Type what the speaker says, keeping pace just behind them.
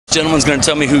Gentleman's going to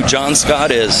tell me who John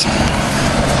Scott is.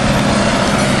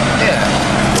 Yeah.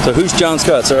 So who's John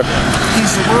Scott, sir?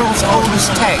 He's the world's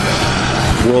oldest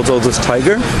tiger. World's oldest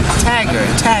tiger? Tiger.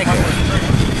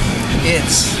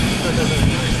 It's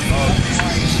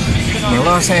the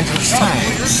Los Angeles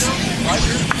Times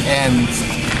and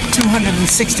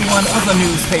 261 other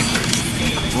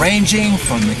newspapers, ranging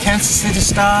from the Kansas City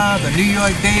Star, the New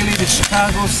York Daily, the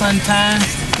Chicago Sun-Times,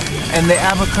 and the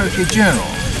Albuquerque Journal.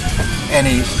 And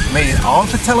he made all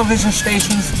the television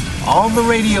stations, all the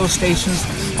radio stations,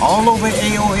 all over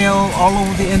AOL, all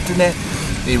over the internet.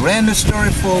 They ran the story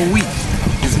for a week.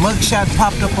 His mugshot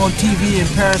popped up on TV in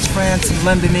Paris, France, and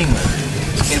London, England.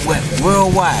 It went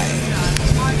worldwide.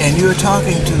 And you're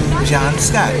talking to John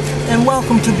Scott. And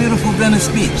welcome to beautiful Venice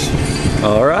Beach.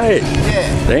 All right.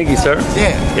 Yeah. Thank you, sir.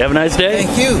 Yeah. You have a nice day.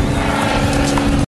 Thank you.